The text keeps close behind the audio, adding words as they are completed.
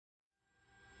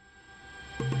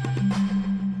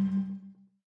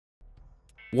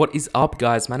What is up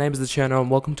guys, my name is Cherno and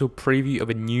welcome to a preview of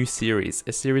a new series,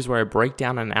 a series where I break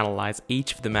down and analyze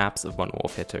each of the maps of Modern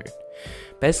Warfare 2.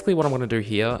 Basically what I'm going to do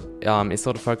here is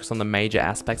sort of focus on the major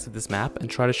aspects of this map and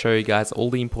try to show you guys all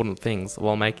the important things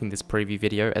while making this preview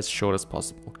video as short as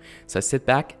possible. So sit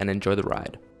back and enjoy the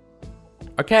ride.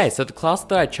 Okay, so the class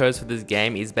that I chose for this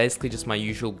game is basically just my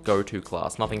usual go-to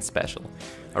class, nothing special.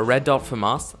 A red dot from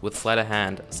us with sleight of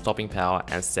hand, stopping power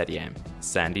and steady aim,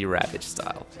 Sandy Ravage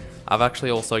style. I've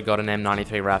actually also got an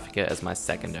M93 Raffica as my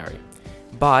secondary.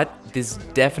 But this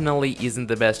definitely isn't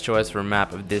the best choice for a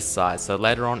map of this size, so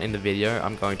later on in the video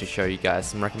I'm going to show you guys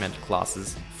some recommended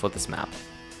classes for this map.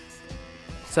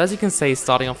 So as you can see,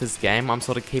 starting off this game, I'm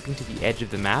sort of keeping to the edge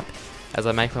of the map as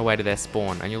I make my way to their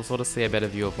spawn, and you'll sort of see a better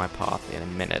view of my path in a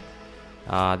minute.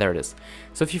 There it is.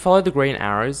 So if you follow the green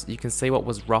arrows, you can see what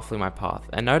was roughly my path,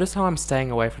 and notice how I'm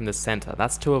staying away from the center.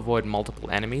 That's to avoid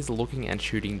multiple enemies looking and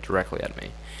shooting directly at me.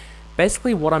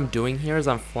 Basically what I'm doing here is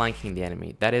I'm flanking the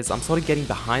enemy, that is, I'm sort of getting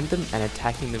behind them and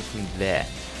attacking them from there,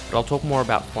 but I'll talk more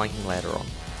about flanking later on.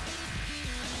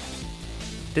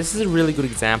 This is a really good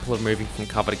example of moving from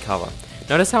cover to cover.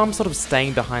 Notice how I'm sort of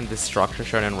staying behind this structure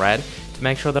shown in red to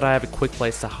make sure that I have a quick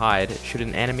place to hide should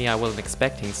an enemy I wasn't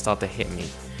expecting start to hit me.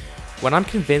 When I'm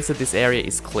convinced that this area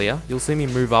is clear, you'll see me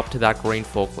move up to that green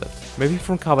forklift. Moving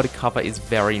from cover to cover is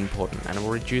very important and it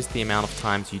will reduce the amount of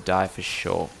times you die for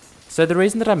sure. So the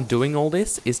reason that I'm doing all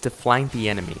this is to flank the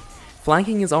enemy.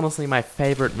 Flanking is honestly my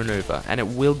favorite maneuver and it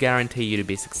will guarantee you to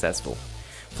be successful.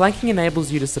 Flanking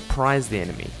enables you to surprise the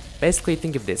enemy. Basically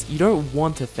think of this, you don't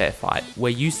want a fair fight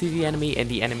where you see the enemy and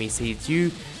the enemy sees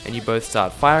you and you both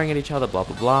start firing at each other, blah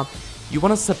blah blah. You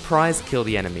want to surprise kill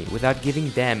the enemy without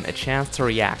giving them a chance to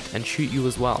react and shoot you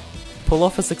as well. Pull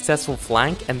off a successful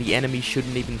flank and the enemy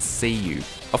shouldn't even see you.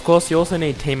 Of course you also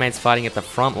need teammates fighting at the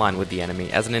front line with the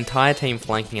enemy, as an entire team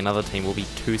flanking another team will be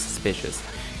too suspicious.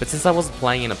 But since I wasn't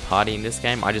playing in a party in this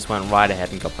game, I just went right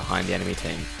ahead and got behind the enemy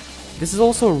team. This is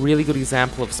also a really good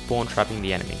example of spawn trapping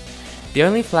the enemy. The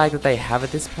only flag that they have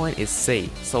at this point is C,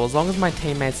 so as long as my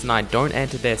teammates and I don't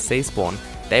enter their C spawn,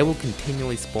 they will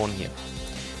continually spawn here.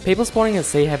 People spawning at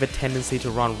C have a tendency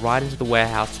to run right into the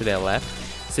warehouse to their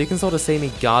left, so you can sort of see me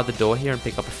guard the door here and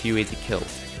pick up a few easy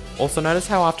kills. Also notice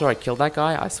how after I kill that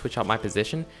guy, I switch up my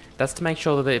position. That's to make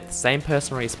sure that if the same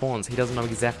person respawns, he doesn't know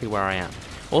exactly where I am.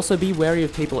 Also be wary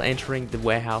of people entering the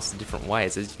warehouse in different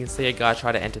ways, as you can see a guy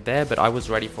try to enter there, but I was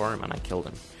ready for him and I killed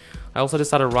him. I also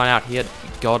decided to run out here,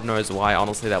 God knows why,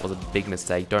 honestly that was a big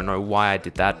mistake, don't know why I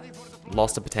did that.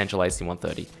 Lost a potential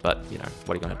AC-130, but you know,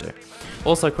 what are you gonna do?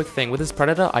 Also, quick thing, with this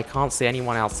Predator, I can't see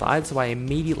anyone outside, so I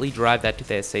immediately drive that to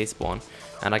their C spawn,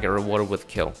 and I get rewarded with a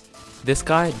kill. This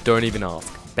guy, don't even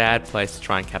ask. Bad place to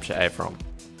try and capture A from.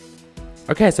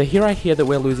 Okay, so here I hear that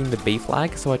we're losing the B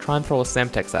flag, so I try and throw a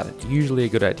Semtex at it, usually a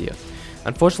good idea.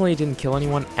 Unfortunately it didn't kill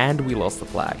anyone and we lost the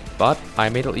flag, but I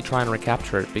immediately try and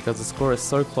recapture it because the score is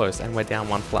so close and we're down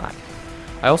one flag.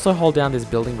 I also hold down this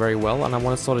building very well and I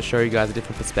want to sort of show you guys a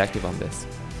different perspective on this.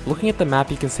 Looking at the map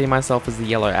you can see myself as the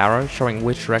yellow arrow showing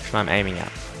which direction I'm aiming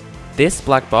at. This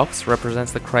black box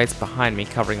represents the crates behind me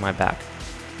covering my back.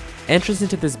 Entrance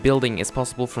into this building is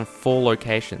possible from 4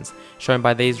 locations, shown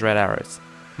by these red arrows.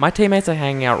 My teammates are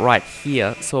hanging out right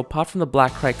here, so apart from the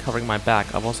black crate covering my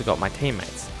back, I've also got my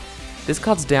teammates. This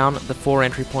cuts down the 4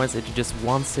 entry points into just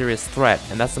one serious threat,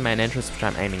 and that's the main entrance which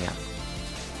I'm aiming at.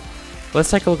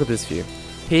 Let's take a look at this view.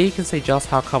 Here you can see just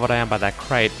how covered I am by that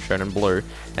crate, shown in blue,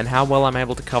 and how well I'm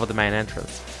able to cover the main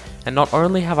entrance. And not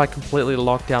only have I completely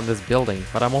locked down this building,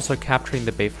 but I'm also capturing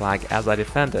the B flag as I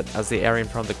defend it, as the area in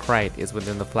front of the crate is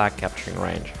within the flag capturing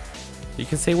range. You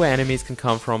can see where enemies can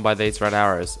come from by these red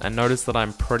arrows, and notice that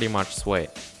I'm pretty much sweet.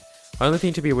 Only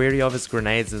thing to be wary of is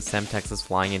grenades and Semtexes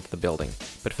flying into the building,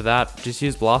 but for that, just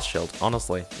use Blast Shield,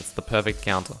 honestly, it's the perfect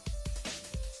counter.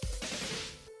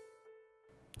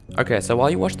 Okay, so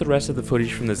while you watch the rest of the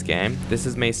footage from this game, this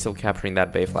is me still capturing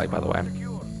that B flag by the way.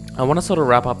 I want to sort of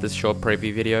wrap up this short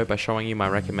preview video by showing you my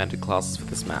recommended classes for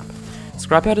this map.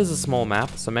 Scrapyard is a small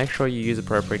map, so make sure you use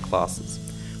appropriate classes.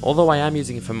 Although I am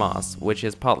using FAMAS, which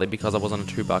is partly because I was on a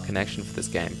 2-bar connection for this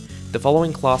game, the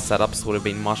following class setups would have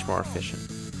been much more efficient.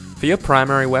 For your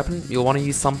primary weapon, you'll want to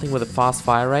use something with a fast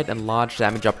fire rate and large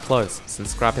damage up close,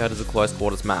 since Scrapyard is a close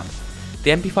quarters map. The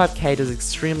MP5K does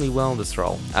extremely well in this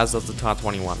role, as does the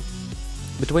TAR-21.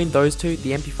 Between those two,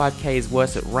 the MP5K is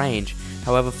worse at range,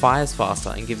 however fires faster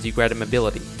and gives you greater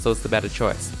mobility, so it's the better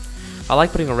choice. I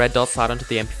like putting a red dot sight onto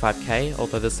the MP5K,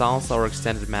 although the silencer or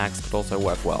extended mags could also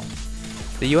work well.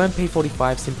 The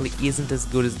UMP45 simply isn't as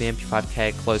good as the MP5K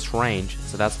at close range,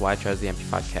 so that's why I chose the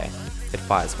MP5K. It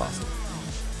fires faster.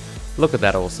 Look at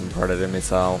that awesome Predator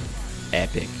missile.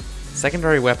 Epic.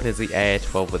 Secondary weapon is the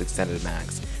AA-12 with extended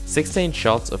mags. 16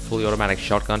 shots of fully automatic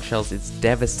shotgun shells is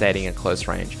devastating at close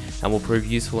range and will prove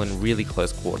useful in really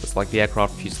close quarters, like the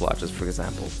aircraft fuselages for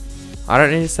example. I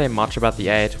don't need to say much about the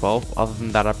AA-12 other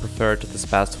than that I prefer it to the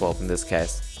SPAS-12 in this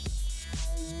case.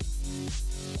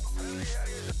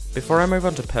 Before I move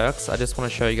on to perks, I just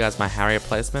want to show you guys my Harrier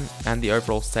placement and the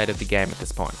overall state of the game at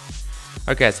this point.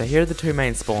 Okay, so here are the two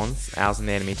main spawns, ours and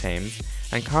the enemy teams,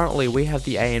 and currently we have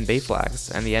the A and B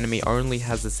flags, and the enemy only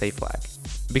has the C flag.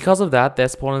 Because of that, their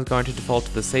spawn is going to default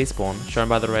to the C spawn, shown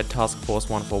by the red Task Force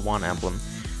 141 emblem,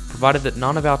 provided that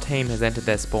none of our team has entered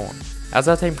their spawn. As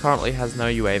our team currently has no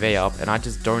UAV up, and I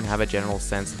just don't have a general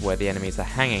sense of where the enemies are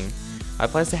hanging, I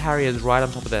place the Harriers right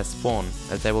on top of their spawn,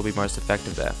 as they will be most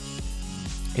effective there.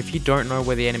 If you don't know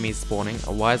where the enemy is spawning,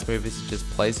 a wise move is to just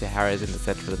place your Harriers in the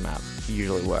center of the map. It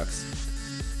usually works.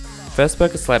 First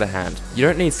perk is Sleight of Hand. You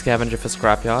don't need Scavenger for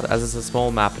Scrapyard, as it's a small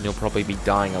map and you'll probably be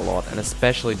dying a lot, and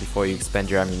especially before you expend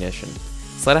your ammunition.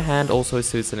 Sleight of Hand also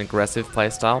suits an aggressive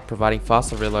playstyle, providing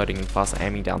faster reloading and faster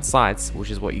aiming down sights,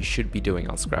 which is what you should be doing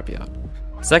on Scrapyard.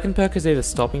 Second perk is either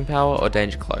Stopping Power or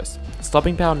Danger Close.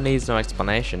 Stopping Power needs no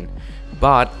explanation,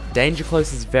 but Danger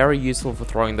Close is very useful for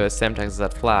throwing those Semtexes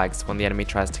at flags when the enemy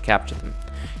tries to capture them.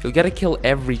 You'll get a kill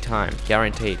every time,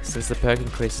 guaranteed, since the perk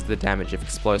increases the damage of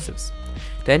explosives.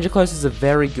 Danger Close is a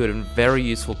very good and very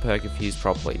useful perk if used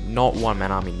properly, not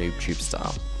one-man army noob tube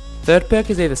style. Third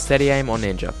perk is either Steady Aim or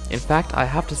Ninja. In fact, I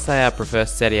have to say I prefer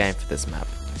Steady Aim for this map.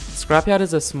 Scrapyard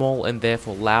is a small and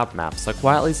therefore loud map, so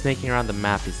quietly sneaking around the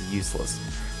map is useless.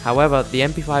 However, the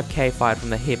MP5K fired from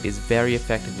the hip is very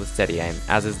effective with Steady Aim,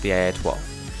 as is the AA-12.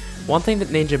 One thing that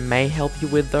Ninja may help you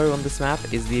with though on this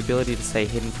map is the ability to stay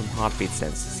hidden from heartbeat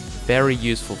sensors, very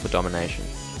useful for domination.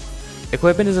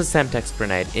 Equipment is a Semtex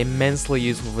grenade, immensely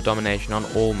useful for domination on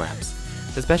all maps.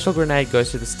 The special grenade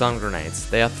goes to the stun grenades.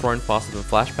 They are thrown faster than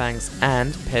flashbangs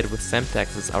and, paired with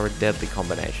Semtexes, are a deadly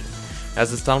combination,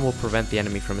 as the stun will prevent the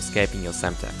enemy from escaping your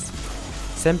Semtex.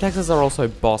 Semtexes are also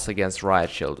boss against riot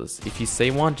shielders. If you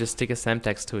see one, just stick a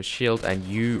Semtex to a shield and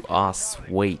you are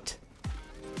sweet.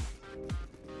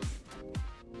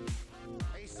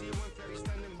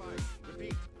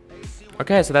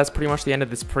 Okay, so that's pretty much the end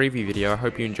of this preview video. I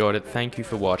hope you enjoyed it. Thank you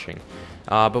for watching.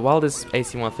 But while this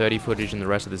AC-130 footage and the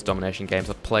rest of this domination game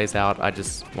plays out, I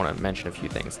just want to mention a few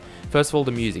things. First of all,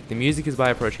 the music. The music is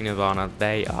by Approaching Nirvana.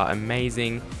 They are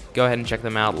amazing. Go ahead and check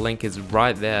them out. Link is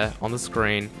right there on the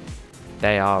screen.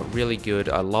 They are really good.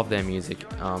 I love their music.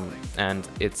 And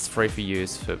it's free for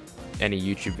use for any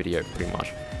YouTube video, pretty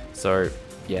much. So,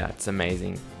 yeah, it's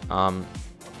amazing.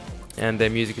 And their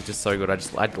music is just so good.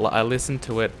 I listen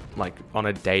to it like on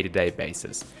a day-to-day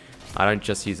basis. I don't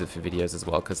just use it for videos as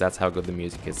well, because that's how good the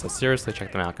music is. So seriously,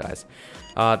 check them out, guys.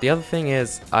 The other thing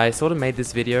is, I sort of made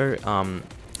this video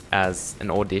as an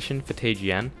audition for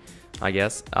TGN, I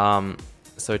guess.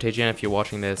 So TGN, if you're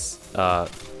watching this,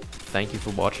 thank you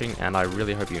for watching, and I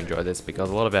really hope you enjoy this because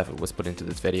a lot of effort was put into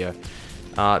this video.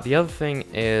 The other thing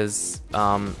is,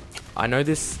 I know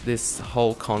this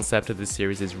whole concept of this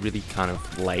series is really kind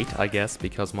of late, I guess,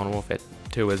 because Modern Warfare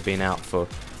 2 has been out for,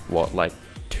 what, like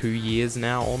 2 years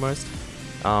now, almost?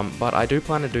 But I do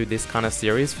plan to do this kind of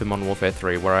series for Modern Warfare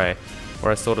 3, where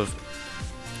I sort of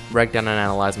break down and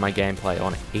analyze my gameplay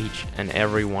on each and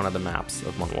every one of the maps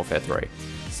of Modern Warfare 3.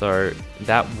 So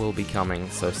that will be coming,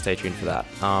 so stay tuned for that.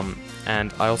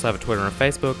 And I also have a Twitter and a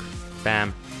Facebook.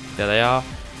 Bam, there they are.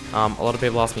 A lot of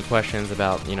people ask me questions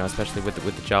about, you know, especially with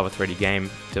the Java 3D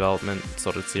game development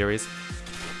sort of series.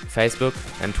 Facebook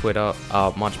and Twitter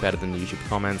are much better than the YouTube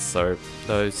comments, so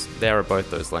there are both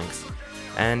those links.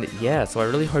 And yeah, so I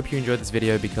really hope you enjoyed this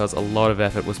video because a lot of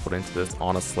effort was put into this,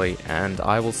 honestly, and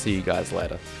I will see you guys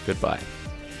later. Goodbye.